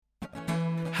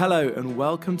Hello and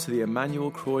welcome to the Emmanuel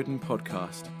Croydon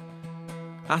podcast.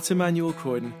 At Emmanuel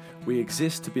Croydon, we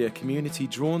exist to be a community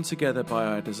drawn together by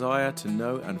our desire to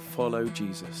know and follow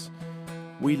Jesus.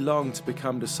 We long to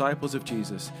become disciples of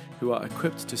Jesus who are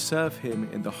equipped to serve him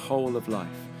in the whole of life,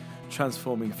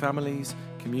 transforming families,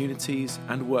 communities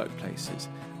and workplaces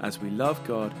as we love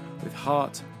God with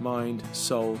heart, mind,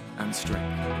 soul and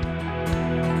strength.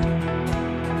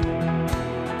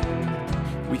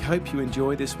 We hope you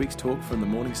enjoy this week's talk from the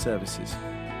morning services.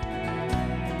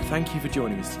 Thank you for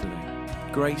joining us today.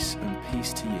 Grace and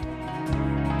peace to you.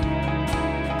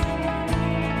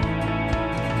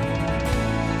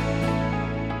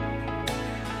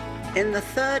 In the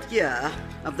third year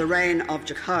of the reign of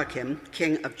Jehoiakim,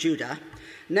 king of Judah,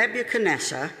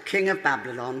 Nebuchadnezzar, king of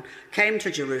Babylon, came to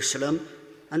Jerusalem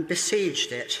and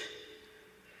besieged it.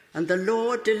 And the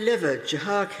Lord delivered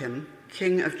Jehoiakim,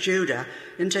 king of Judah,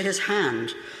 into his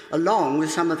hand, along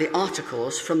with some of the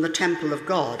articles from the temple of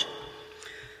God.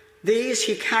 These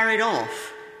he carried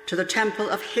off to the temple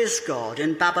of his God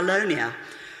in Babylonia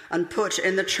and put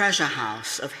in the treasure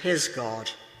house of his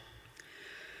God.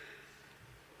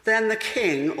 Then the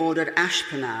king ordered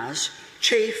Ashpenaz,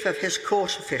 chief of his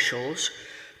court officials,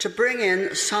 to bring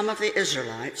in some of the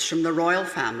Israelites from the royal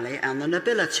family and the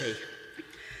nobility,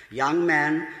 young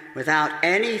men without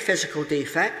any physical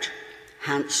defect,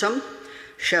 handsome,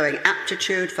 showing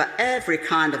aptitude for every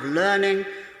kind of learning,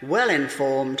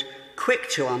 well-informed, quick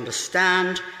to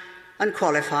understand, and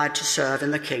qualified to serve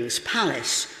in the king's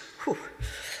palace. Whew.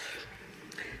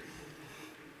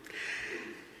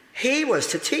 He was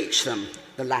to teach them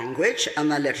the language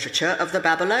and the literature of the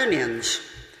Babylonians.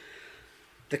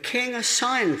 The king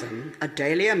assigned them a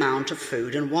daily amount of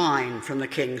food and wine from the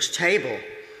king's table.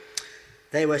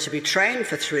 They were to be trained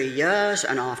for 3 years,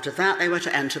 and after that they were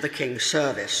to enter the king's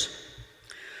service.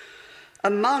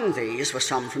 Among these were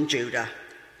some from Judah: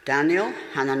 Daniel,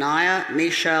 Hananiah,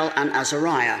 Mishael, and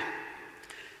Azariah.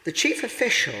 The chief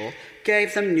official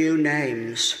gave them new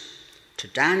names. To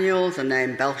Daniel, the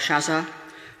name Belshazzar;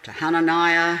 to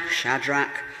Hananiah,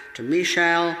 Shadrach; to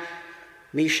Mishael,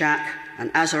 Meshach;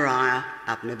 and Azariah,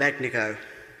 Abednego.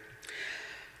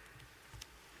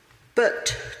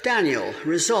 But Daniel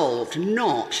resolved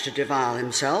not to defile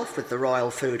himself with the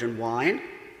royal food and wine,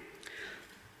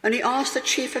 and he asked the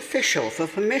chief official for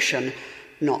permission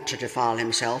not to defile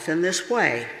himself in this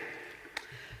way.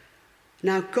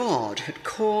 Now God had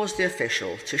caused the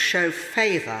official to show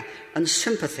favour and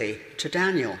sympathy to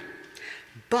Daniel.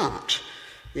 But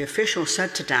the official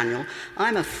said to Daniel,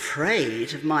 "I'm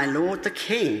afraid of my lord the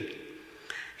king.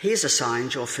 He's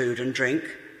assigned your food and drink.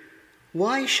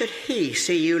 Why should he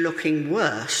see you looking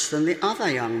worse than the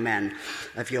other young men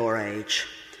of your age?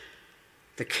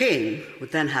 The king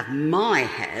would then have my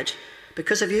head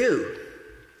because of you."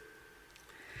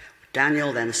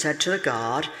 Daniel then said to the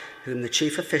guard, whom the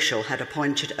chief official had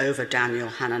appointed over Daniel,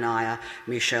 Hananiah,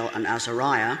 Mishael, and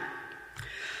Azariah,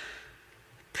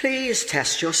 "Please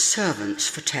test your servants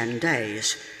for 10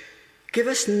 days. Give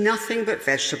us nothing but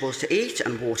vegetables to eat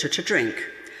and water to drink.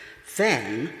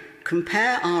 Then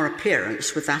compare our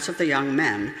appearance with that of the young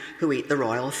men who eat the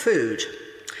royal food,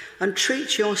 and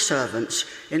treat your servants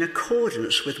in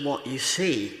accordance with what you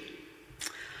see."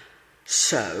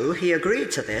 So he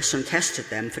agreed to this and tested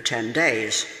them for 10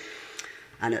 days.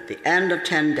 And at the end of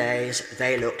 10 days,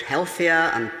 they looked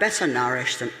healthier and better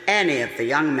nourished than any of the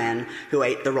young men who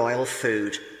ate the royal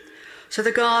food. So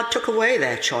the guard took away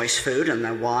their choice food and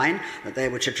their wine that they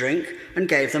were to drink and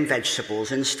gave them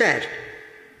vegetables instead.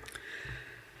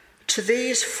 To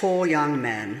these 4 young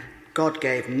men, God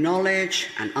gave knowledge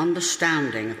and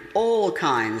understanding of all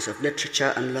kinds of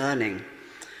literature and learning.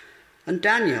 And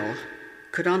Daniel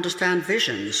could understand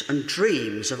visions and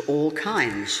dreams of all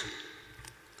kinds.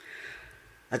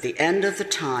 At the end of the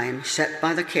time set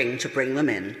by the king to bring them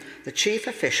in, the chief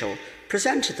official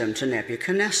presented them to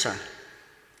Nebuchadnezzar.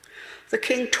 The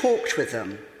king talked with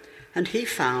them, and he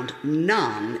found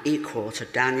none equal to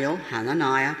Daniel,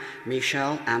 Hananiah,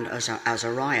 Mishael, and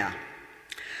Azariah.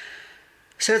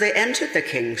 So they entered the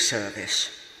king's service,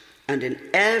 and in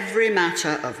every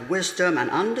matter of wisdom and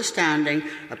understanding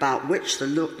about which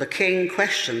the king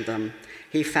questioned them,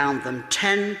 he found them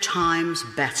 10 times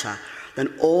better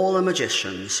than all the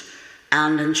magicians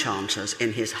and enchanters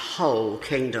in his whole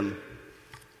kingdom.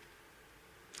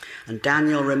 And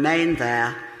Daniel remained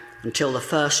there until the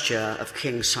first year of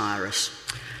King Cyrus.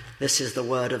 This is the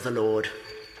word of the Lord.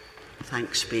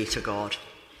 Thanks be to God.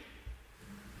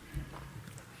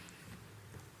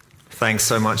 Thanks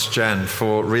so much, Jen,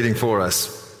 for reading for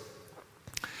us.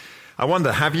 I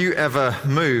wonder, have you ever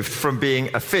moved from being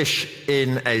a fish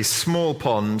in a small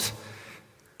pond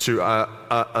to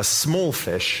a small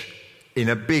fish in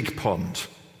a big pond.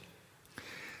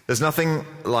 There's nothing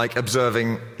like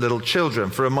observing little children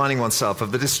for reminding oneself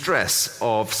of the distress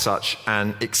of such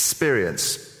an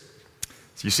experience.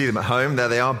 So you see them at home, there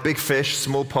they are, big fish,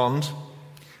 small pond,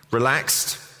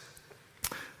 relaxed.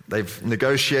 They've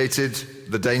negotiated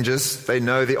the dangers, they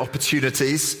know the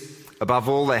opportunities. Above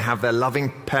all, they have their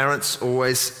loving parents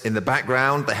always in the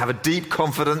background. They have a deep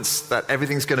confidence that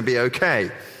everything's going to be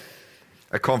okay.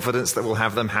 A confidence that will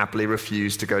have them happily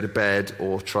refuse to go to bed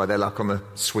or try their luck on the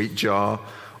sweet jar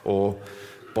or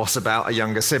boss about a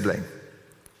younger sibling.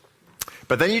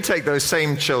 But then you take those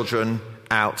same children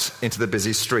out into the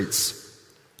busy streets.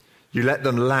 You let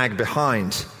them lag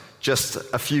behind just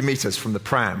a few meters from the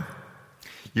pram.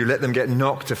 You let them get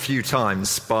knocked a few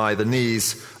times by the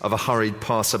knees of a hurried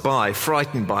passerby,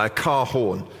 frightened by a car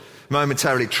horn,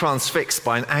 momentarily transfixed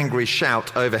by an angry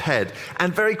shout overhead,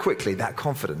 and very quickly that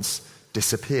confidence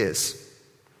disappears.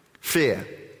 Fear,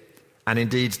 and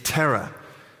indeed terror,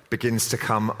 begins to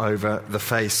come over the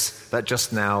face that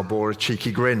just now bore a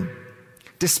cheeky grin.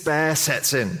 Despair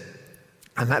sets in,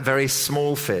 and that very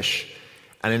small fish,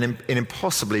 and in an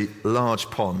impossibly large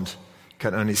pond,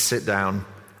 can only sit down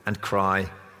and cry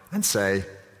and say,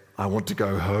 "I want to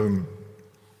go home."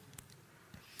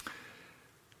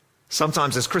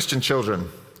 Sometimes as Christian children,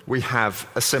 we have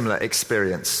a similar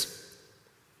experience.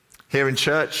 Here in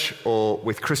church or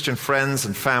with Christian friends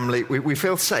and family, we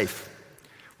feel safe.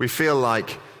 We feel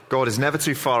like God is never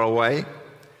too far away,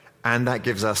 and that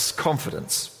gives us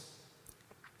confidence.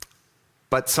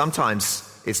 But sometimes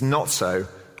it's not so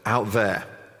out there.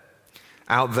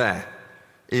 Out there,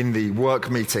 in the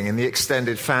work meeting, in the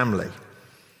extended family,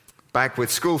 back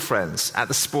with school friends, at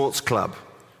the sports club,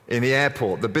 in the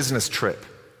airport, the business trip.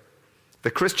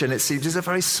 The Christian, it seems, is a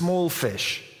very small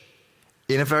fish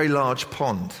in a very large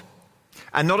pond.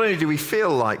 And not only do we feel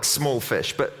like small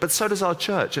fish, but so does our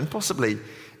church, and possibly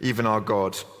even our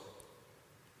God.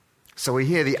 So we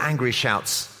hear the angry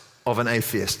shouts of an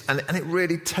atheist, and it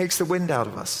really takes the wind out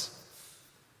of us.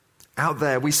 Out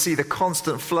there, we see the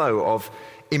constant flow of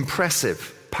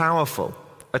impressive, powerful,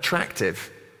 attractive,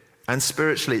 and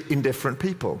spiritually indifferent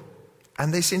people.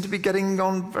 And they seem to be getting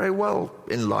on very well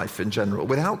in life in general,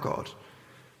 without God.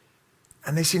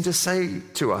 And they seem to say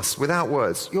to us, without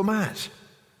words, "You're mad.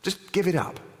 Just give it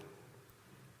up."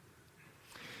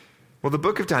 Well, the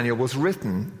book of Daniel was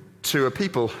written to a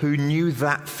people who knew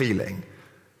that feeling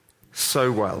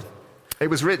so well. It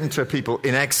was written to a people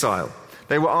in exile.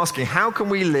 They were asking, how can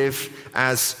we live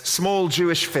as small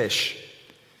Jewish fish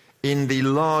in the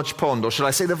large pond, or should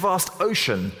I say the vast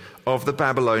ocean of the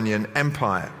Babylonian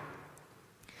Empire?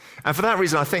 And for that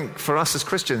reason, I think for us as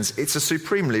Christians, it's a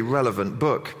supremely relevant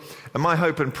book. And my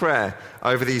hope and prayer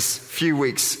over these few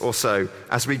weeks or so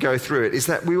as we go through it is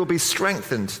that we will be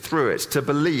strengthened through it to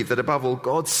believe that above all,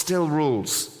 God still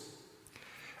rules.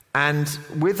 And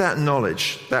with that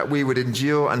knowledge, that we would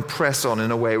endure and press on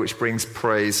in a way which brings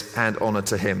praise and honor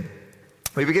to him.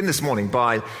 We begin this morning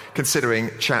by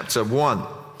considering chapter 1,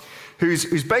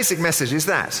 whose basic message is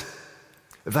that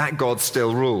God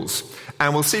still rules.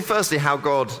 And we'll see firstly how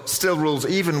God still rules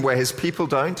even where his people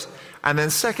don't, and then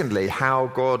secondly, how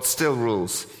God still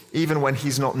rules even when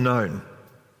he's not known.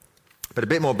 But a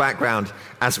bit more background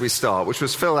as we start, which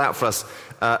was filled out for us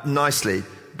nicely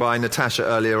by Natasha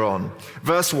earlier on.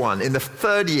 Verse 1, in the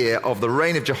 3rd year of the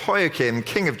reign of Jehoiakim,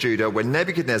 king of Judah, when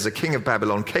Nebuchadnezzar, king of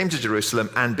Babylon, came to Jerusalem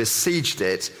and besieged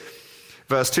it.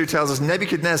 Verse 2 tells us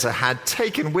Nebuchadnezzar had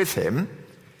taken with him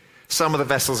some of the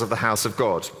vessels of the house of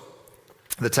God,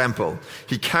 the temple.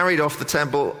 He carried off to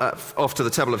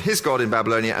the temple of his God in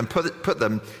Babylonia and put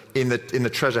them in the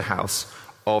treasure house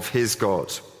of his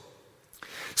God.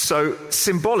 So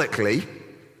symbolically,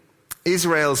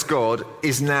 Israel's God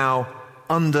is now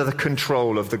under the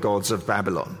control of the gods of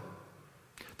Babylon.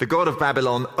 The God of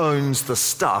Babylon owns the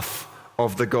stuff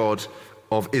of the God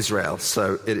of Israel,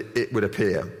 so it would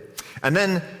appear. And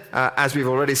then, as we've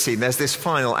already seen, there's this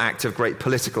final act of great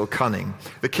political cunning.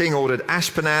 The king ordered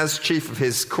Ashpenaz, chief of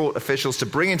his court officials, to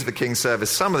bring into the king's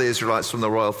service some of the Israelites from the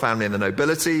royal family and the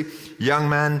nobility, young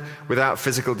man without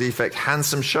physical defect,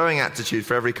 handsome, showing aptitude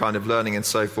for every kind of learning and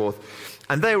so forth.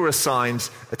 And they were assigned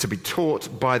to be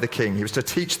taught by the king. He was to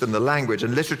teach them the language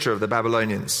and literature of the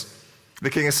Babylonians. The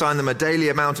king assigned them a daily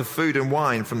amount of food and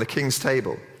wine from the king's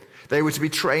table. They were to be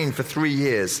trained for 3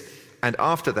 years, and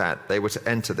after that, they were to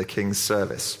enter the king's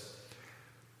service.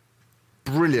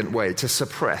 Brilliant way to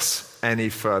suppress any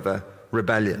further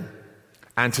rebellion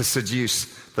and to seduce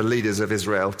the leaders of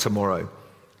Israel tomorrow.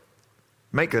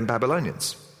 Make them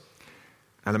Babylonians.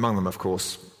 And among them, of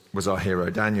course, was our hero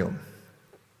Daniel.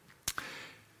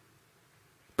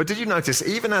 But did you notice,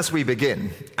 even as we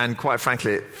begin, and quite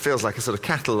frankly it feels like a sort of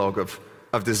catalogue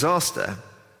of disaster,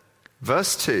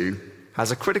 verse 2 has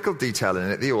a critical detail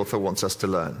in it the author wants us to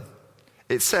learn.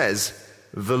 It says,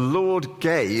 "The Lord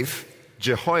gave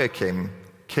Jehoiakim,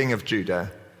 king of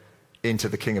Judah, into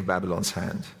the king of Babylon's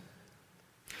hand."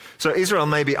 So Israel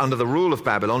may be under the rule of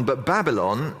Babylon, but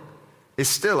Babylon is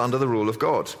still under the rule of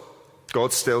God.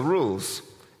 God still rules,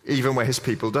 even where his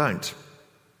people don't.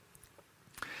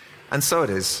 And so it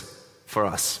is for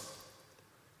us.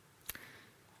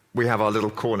 We have our little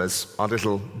corners, our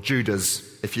little Judahs,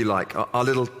 if you like, our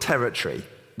little territory,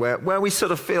 where we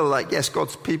sort of feel like, yes,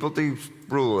 God's people do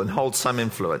rule and hold some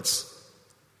influence.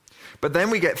 But then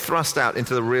we get thrust out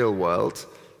into the real world,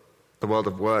 the world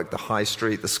of work, the high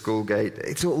street, the school gate.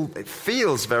 It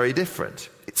feels very different.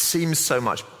 It seems so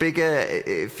much bigger.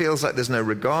 It feels like there's no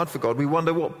regard for God. We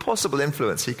wonder what possible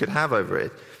influence he could have over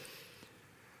it.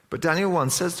 But Daniel 1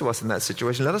 says to us in that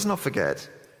situation, let us not forget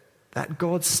that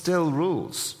God still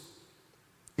rules,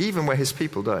 even where his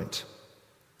people don't.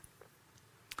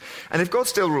 And if God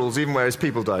still rules, even where his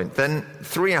people don't, then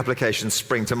 3 applications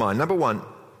spring to mind. Number 1,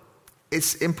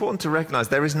 it's important to recognize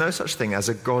there is no such thing as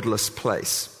a godless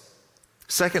place.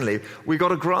 Secondly, we've got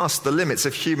to grasp the limits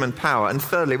of human power. And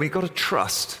thirdly, we've got to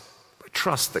trust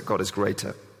that God is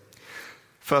greater.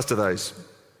 First of those,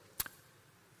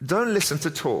 don't listen to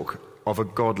talk of a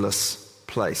godless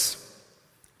place.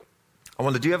 I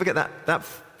wonder, do you ever get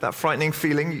that frightening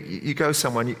feeling? You go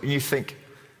somewhere and you think,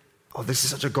 oh, this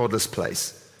is such a godless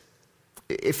place.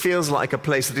 It feels like a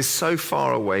place that is so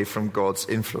far away from God's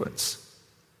influence.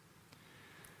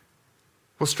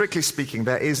 Well, strictly speaking,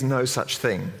 there is no such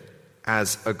thing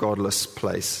as a godless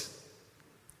place.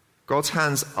 God's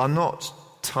hands are not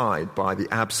tied by the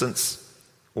absence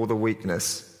or the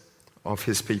weakness of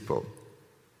his people.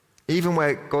 Even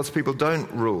where God's people don't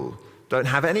rule, don't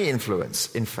have any influence,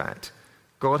 in fact,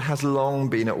 God has long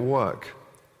been at work.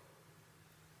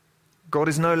 God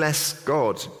is no less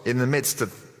God in the midst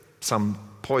of some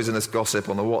poisonous gossip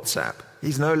on the WhatsApp.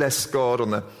 He's no less God on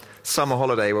the summer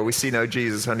holiday where we see no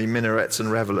Jesus, only minarets and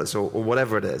revelers, or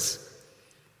whatever it is.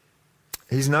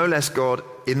 He's no less God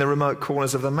in the remote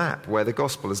corners of the map where the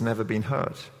gospel has never been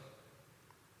heard.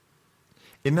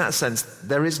 In that sense,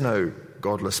 there is no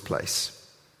godless place.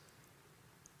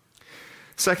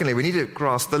 Secondly, we need to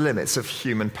grasp the limits of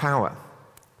human power.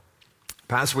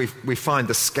 Perhaps we find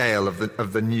the scale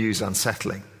of the news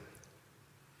unsettling.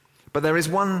 But there is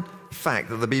one fact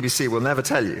that the BBC will never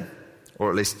tell you,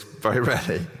 or at least very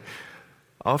rarely.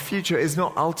 Our future is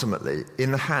not ultimately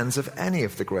in the hands of any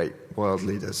of the great world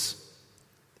leaders.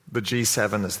 The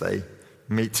G7 as they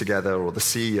meet together, or the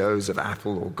CEOs of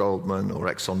Apple or Goldman or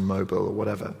ExxonMobil or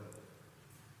whatever.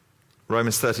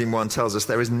 Romans 13:1 tells us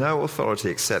there is no authority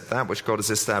except that which God has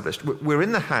established. We're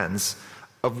in the hands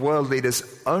of world leaders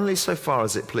only so far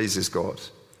as it pleases God.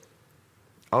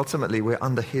 Ultimately, we're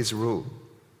under his rule.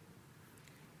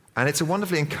 And it's a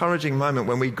wonderfully encouraging moment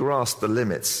when we grasp the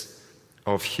limits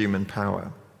of human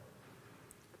power.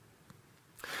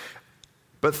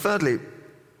 But thirdly,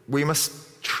 we must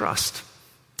trust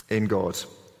in God.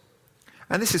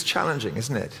 And this is challenging,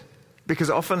 isn't it?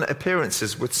 Because often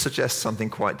appearances would suggest something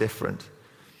quite different.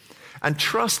 And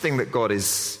trusting that God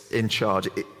is in charge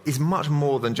is much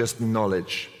more than just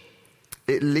knowledge.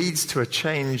 It leads to a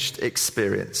changed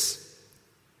experience.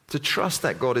 To trust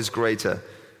that God is greater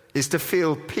is to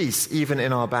feel peace even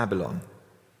in our Babylon.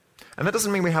 And that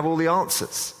doesn't mean we have all the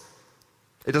answers.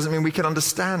 It doesn't mean we can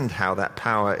understand how that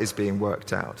power is being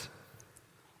worked out.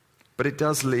 But it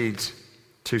does lead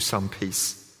to some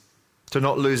peace. To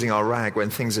not losing our rag when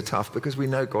things are tough, because we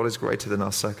know God is greater than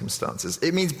our circumstances.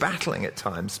 It means battling at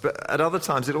times, but at other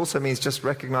times it also means just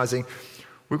recognizing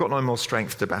we've got no more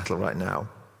strength to battle right now.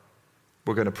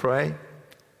 We're going to pray,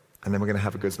 and then we're going to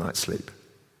have a good night's sleep.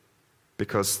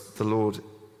 Because the Lord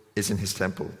is in his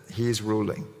temple. He is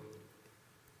ruling.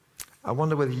 I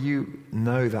wonder whether you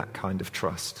know that kind of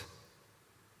trust.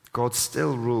 God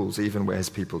still rules even where his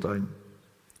people don't.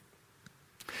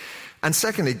 And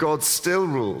secondly, God still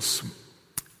rules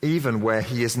even where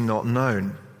he is not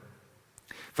known.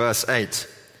 Verse 8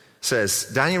 says,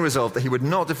 Daniel resolved that he would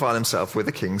not defile himself with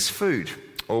the king's food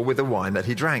or with the wine that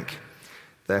he drank.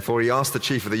 Therefore he asked the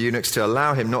chief of the eunuchs to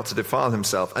allow him not to defile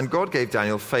himself, and God gave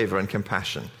Daniel favor and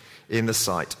compassion in the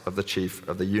sight of the chief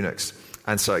of the eunuchs.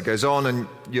 And so it goes on, and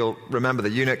you'll remember the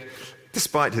eunuch,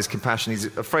 despite his compassion, he's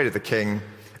afraid of the king,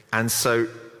 and so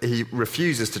he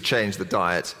refuses to change the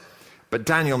diet. But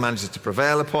Daniel manages to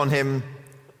prevail upon him.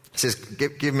 He says,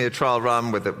 give me a trial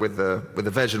run with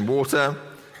the veg and water.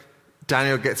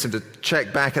 Daniel gets him to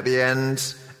check back at the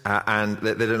end, and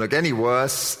they don't look any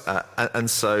worse. And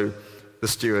so the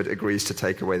steward agrees to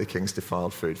take away the king's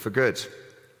defiled food for good.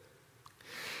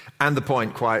 And the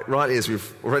point, quite rightly, as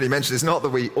we've already mentioned, is not that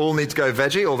we all need to go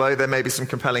veggie, although there may be some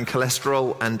compelling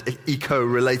cholesterol and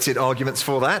eco-related arguments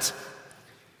for that.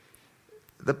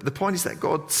 The point is that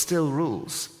God still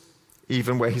rules,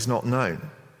 even where he's not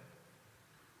known.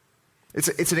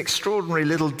 It's an extraordinary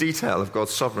little detail of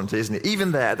God's sovereignty, isn't it?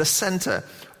 Even there, at the center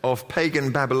of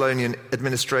pagan Babylonian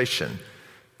administration,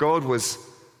 God was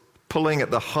pulling at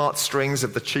the heartstrings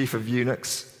of the chief of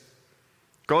eunuchs.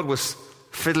 God was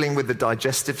fiddling with the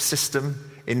digestive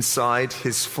system inside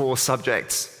his 4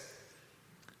 subjects,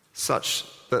 such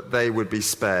that they would be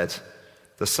spared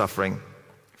the suffering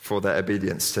for their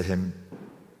obedience to him.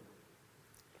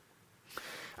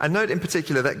 And note in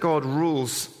particular that God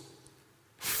rules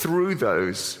through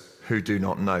those who do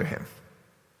not know him.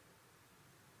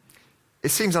 It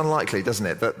seems unlikely, doesn't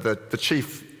it, that the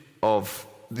chief of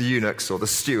the eunuchs or the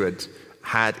steward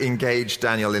had engaged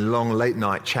Daniel in long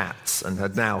late-night chats and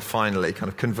had now finally kind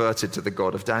of converted to the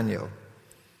God of Daniel.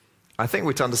 I think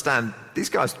we're to understand these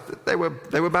guys, they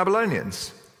were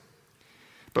Babylonians.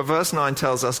 But verse 9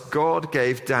 tells us God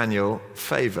gave Daniel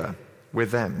favor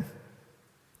with them.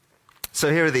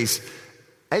 So here are these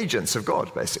agents of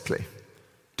God, basically,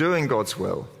 doing God's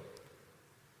will.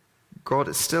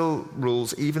 God still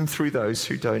rules even through those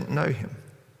who don't know him.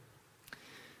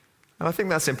 And I think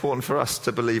that's important for us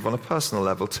to believe on a personal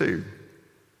level too.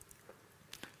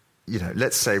 You know,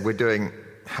 let's say we're doing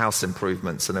house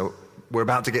improvements and we're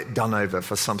about to get done over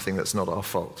for something that's not our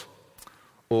fault.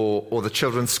 Or the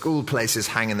children's school place is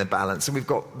hanging the balance and we've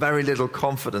got very little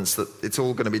confidence that it's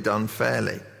all going to be done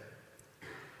fairly.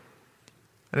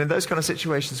 And in those kind of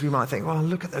situations we might think, well,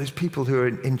 look at those people who are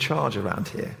in charge around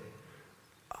here.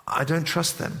 I don't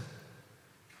trust them.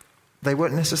 They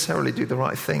won't necessarily do the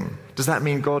right thing. Does that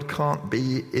mean God can't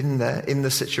be in there, in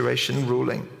the situation,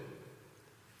 ruling?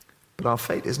 But our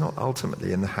fate is not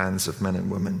ultimately in the hands of men and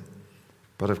women,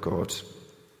 but of God.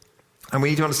 And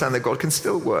we need to understand that God can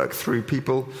still work through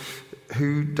people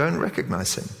who don't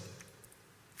recognize him.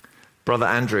 Brother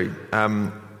Andrew,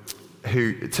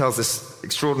 who tells this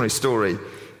extraordinary story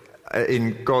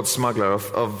in God's Smuggler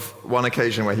of one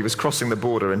occasion where he was crossing the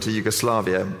border into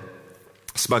Yugoslavia,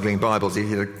 smuggling Bibles. He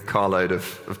had a carload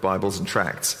of Bibles and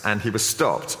tracts, and he was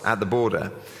stopped at the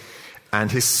border. And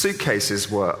his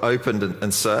suitcases were opened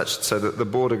and searched so that the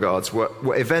border guards were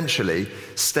eventually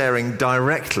staring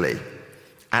directly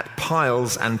at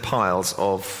piles and piles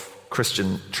of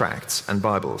Christian tracts and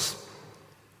Bibles.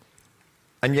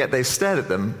 And yet they stared at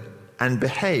them and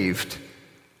behaved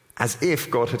as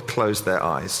if God had closed their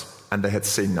eyes and they had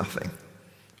seen nothing.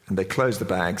 And they closed the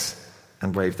bags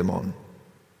and waved them on.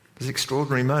 It's an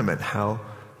extraordinary moment how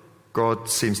God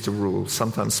seems to rule,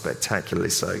 sometimes spectacularly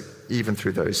so, even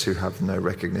through those who have no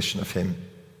recognition of him.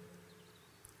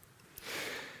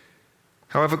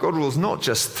 However, God rules not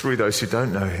just through those who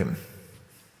don't know him.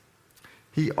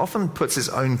 He often puts his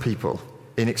own people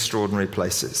in extraordinary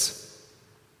places.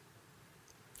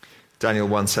 Daniel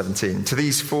 1:17, to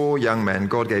these 4 young men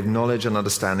God gave knowledge and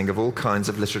understanding of all kinds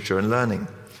of literature and learning,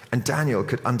 and Daniel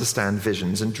could understand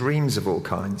visions and dreams of all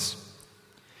kinds.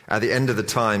 At the end of the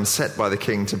time set by the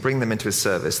king to bring them into his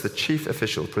service, the chief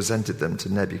official presented them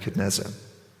to Nebuchadnezzar.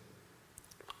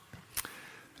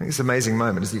 I think it's an amazing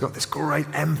moment as you've got this great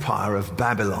empire of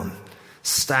Babylon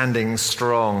standing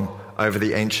strong over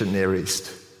the ancient Near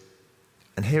East.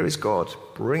 And here is God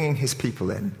bringing his people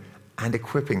in and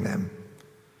equipping them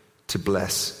to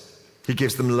bless. He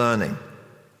gives them learning.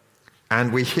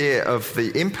 And we hear of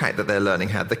the impact that their learning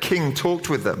had. The king talked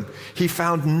with them. He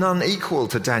found none equal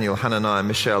to Daniel, Hananiah,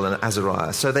 Mishael, and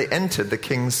Azariah. So they entered the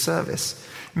king's service.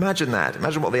 Imagine that.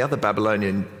 Imagine what the other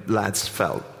Babylonian lads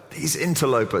felt. These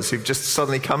interlopers who've just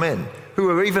suddenly come in, who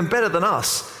are even better than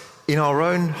us in our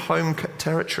own home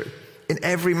territory. In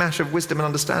every matter of wisdom and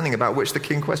understanding about which the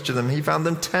king questioned them, he found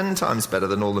them 10 times better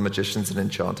than all the magicians and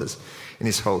enchanters in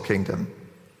his whole kingdom.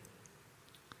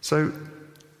 So,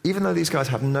 even though these guys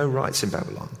have no rights in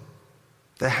Babylon,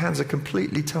 their hands are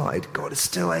completely tied, God is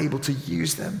still able to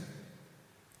use them.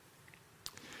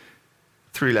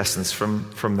 3 lessons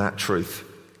from that truth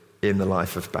in the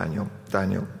life of Daniel.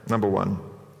 Number 1,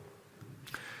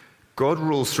 God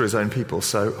rules through his own people,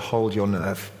 so hold your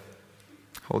nerve.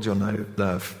 Hold your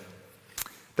nerve.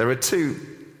 There are 2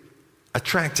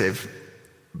 attractive,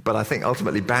 but I think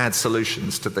ultimately bad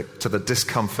solutions to the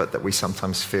discomfort that we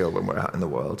sometimes feel when we're out in the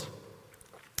world.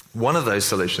 One of those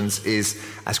solutions is,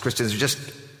 as Christians, we just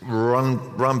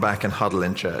run back and huddle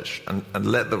in church and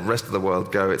let the rest of the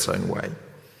world go its own way.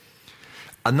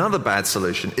 Another bad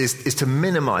solution is to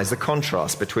minimize the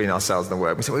contrast between ourselves and the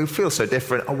world. We say, well, we feel so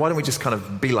different. Why don't we just kind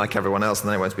of be like everyone else and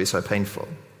then it won't be so painful?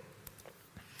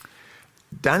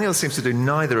 Daniel seems to do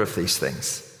neither of these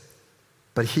things,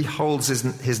 but he holds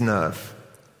his nerve.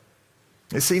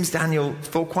 It seems Daniel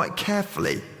thought quite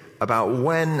carefully about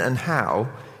when and how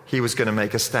he was going to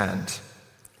make a stand.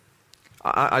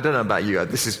 I don't know about you,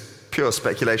 this is pure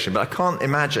speculation, but I can't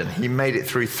imagine he made it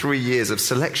through 3 years of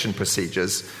selection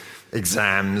procedures,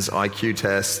 exams, IQ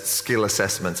tests, skill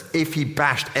assessments, if he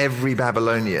bashed every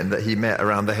Babylonian that he met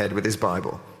around the head with his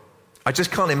Bible. I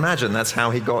just can't imagine that's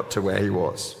how he got to where he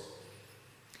was.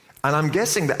 And I'm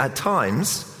guessing that at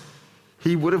times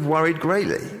he would have worried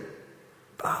greatly.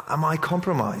 Am I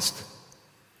compromised?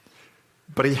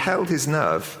 But he held his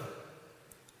nerve.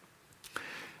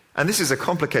 And this is a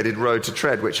complicated road to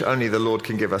tread, which only the Lord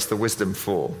can give us the wisdom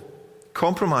for.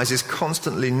 Compromise is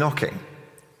constantly knocking.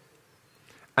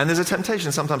 And there's a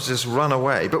temptation sometimes to just run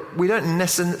away. But we don't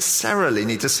necessarily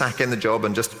need to sack in the job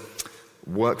and just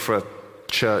work for a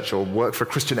church or work for a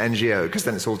Christian NGO, because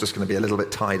then it's all just going to be a little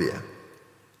bit tidier.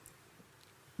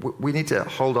 We need to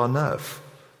hold our nerve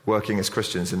working as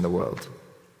Christians in the world.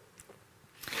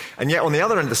 And yet on the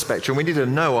other end of the spectrum, we need to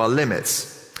know our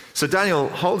limits. So Daniel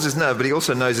holds his nerve, but he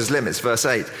also knows his limits. Verse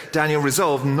 8, Daniel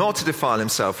resolved not to defile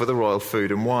himself with the royal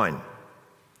food and wine.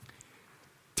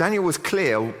 Daniel was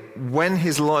clear when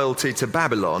his loyalty to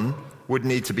Babylon would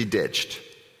need to be ditched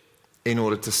in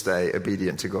order to stay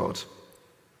obedient to God.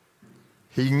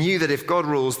 He knew that if God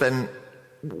rules, then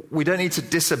we don't need to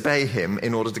disobey him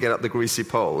in order to get up the greasy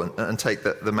pole and take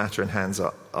the matter in hands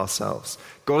ourselves.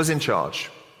 God is in charge.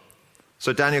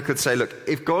 So Daniel could say, look,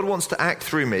 if God wants to act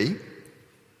through me,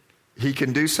 he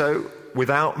can do so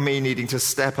without me needing to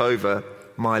step over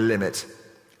my limit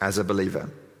as a believer.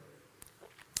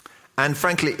 And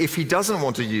frankly, if he doesn't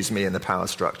want to use me in the power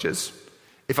structures,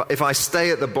 if I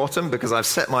stay at the bottom because I've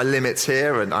set my limits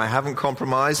here and I haven't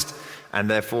compromised and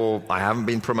therefore I haven't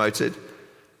been promoted,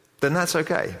 then that's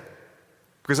okay.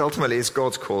 Because ultimately it's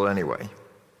God's call anyway.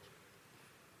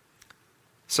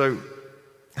 So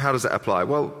how does that apply?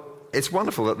 Well, it's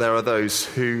wonderful that there are those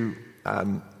who,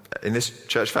 in this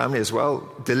church family as well,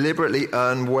 deliberately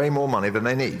earn way more money than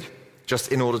they need,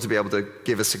 just in order to be able to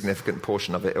give a significant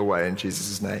portion of it away in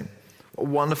Jesus' name. What a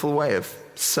wonderful way of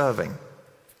serving.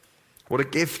 What a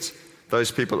gift those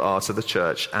people are to the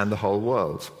church and the whole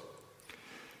world.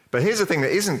 But here's the thing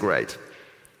that isn't great,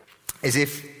 is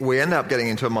if we end up getting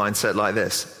into a mindset like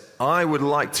this. I would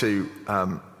like to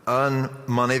earn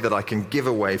money that I can give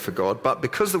away for God, but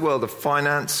because the world of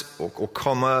finance or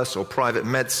commerce or private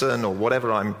medicine or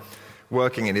whatever I'm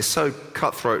working in is so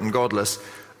cutthroat and godless,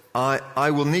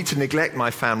 I will need to neglect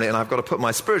my family and I've got to put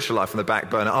my spiritual life on the back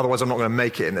burner, otherwise I'm not going to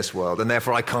make it in this world, and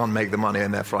therefore I can't make the money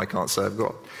and therefore I can't serve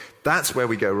God. That's where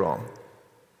we go wrong.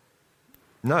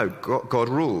 No, God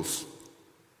rules.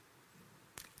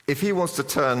 If he wants to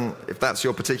turn, if that's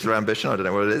your particular ambition, I don't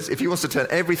know what it is, if he wants to turn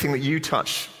everything that you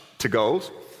touch to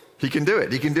gold, he can do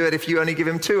it. He can do it if you only give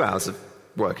him 2 hours of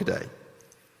work a day.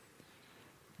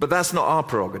 But that's not our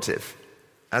prerogative.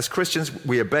 As Christians,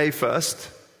 we obey first,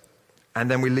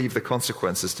 and then we leave the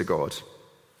consequences to God.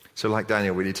 So like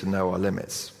Daniel, we need to know our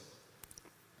limits.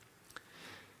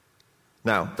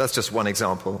 Now, that's just one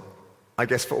example. I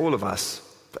guess for all of us,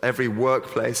 for every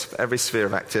workplace, for every sphere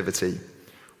of activity,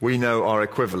 we know our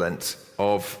equivalent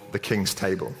of the king's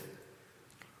table.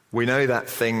 We know that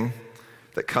thing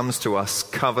that comes to us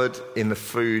covered in the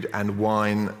food and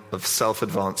wine of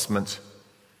self-advancement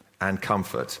and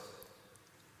comfort.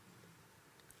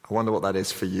 I wonder what that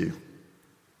is for you.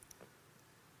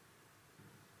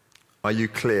 Are you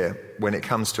clear when it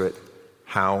comes to it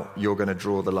how you're going to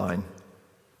draw the line?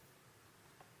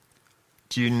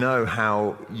 Do you know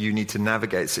how you need to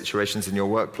navigate situations in your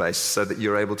workplace so that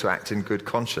you're able to act in good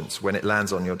conscience when it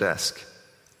lands on your desk?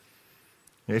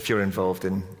 If you're involved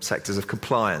in sectors of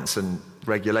compliance and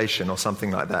regulation or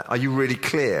something like that, are you really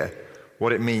clear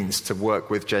what it means to work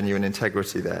with genuine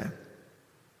integrity there?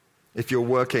 If you're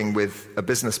working with a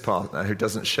business partner who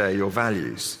doesn't share your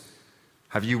values,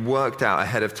 have you worked out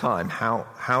ahead of time how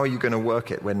are you going to work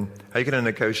it? How are you going to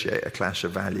negotiate a clash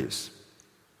of values?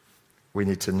 We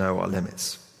need to know our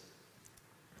limits.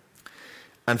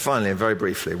 And finally, and very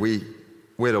briefly,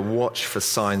 we're to watch for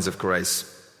signs of grace.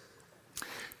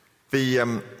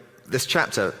 This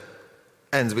chapter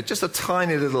ends with just a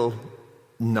tiny little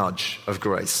nudge of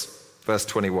grace. Verse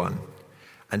 21.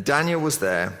 And Daniel was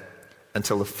there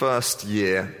until the first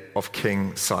year of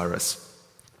King Cyrus.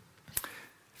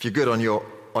 If you're good on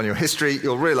your history,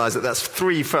 you'll realize that that's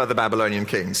 3 further Babylonian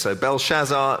kings. So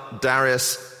Belshazzar,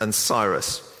 Darius, and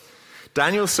Cyrus.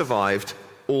 Daniel survived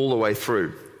all the way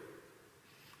through.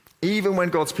 Even when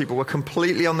God's people were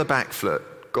completely on the back foot,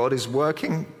 God is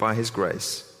working by his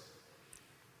grace.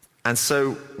 And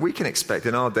so we can expect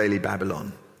in our daily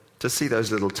Babylon to see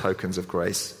those little tokens of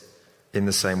grace in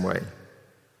the same way.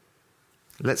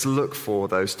 Let's look for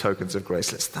those tokens of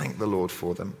grace. Let's thank the Lord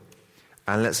for them.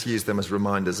 And let's use them as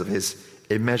reminders of his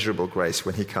immeasurable grace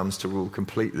when he comes to rule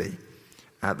completely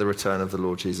at the return of the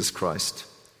Lord Jesus Christ,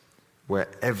 where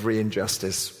every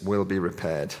injustice will be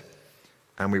repaired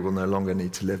and we will no longer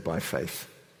need to live by faith,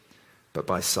 but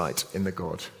by sight in the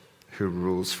God who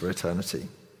rules for eternity.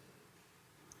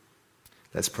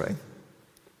 Let's pray.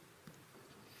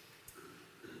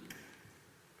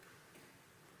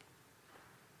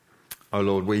 Oh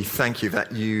Lord, we thank you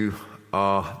that you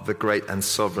are the great and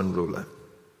sovereign ruler.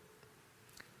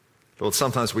 Lord,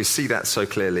 sometimes we see that so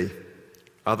clearly.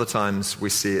 Other times we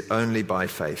see it only by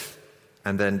faith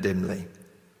and then dimly.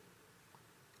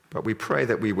 But we pray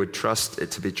that we would trust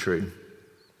it to be true.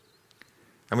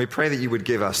 And we pray that you would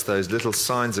give us those little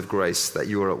signs of grace that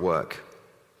you are at work,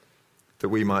 that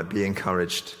we might be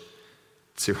encouraged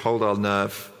to hold our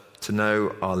nerve, to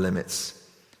know our limits,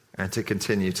 and to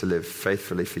continue to live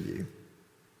faithfully for you.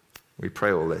 We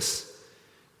pray all this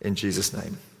in Jesus'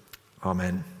 name.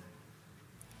 Amen.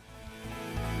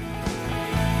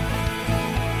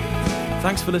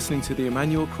 Thanks for listening to the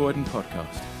Emmanuel Croydon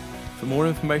podcast. For more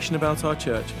information about our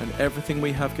church and everything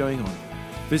we have going on,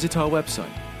 visit our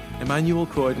website,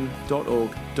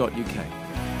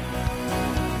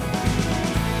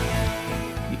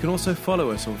 emmanuelcroydon.org.uk. You can also follow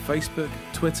us on Facebook,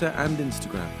 Twitter and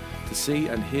Instagram to see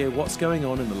and hear what's going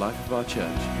on in the life of our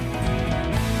church.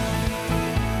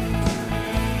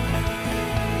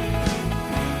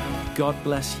 God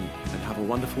bless you and have a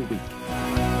wonderful week.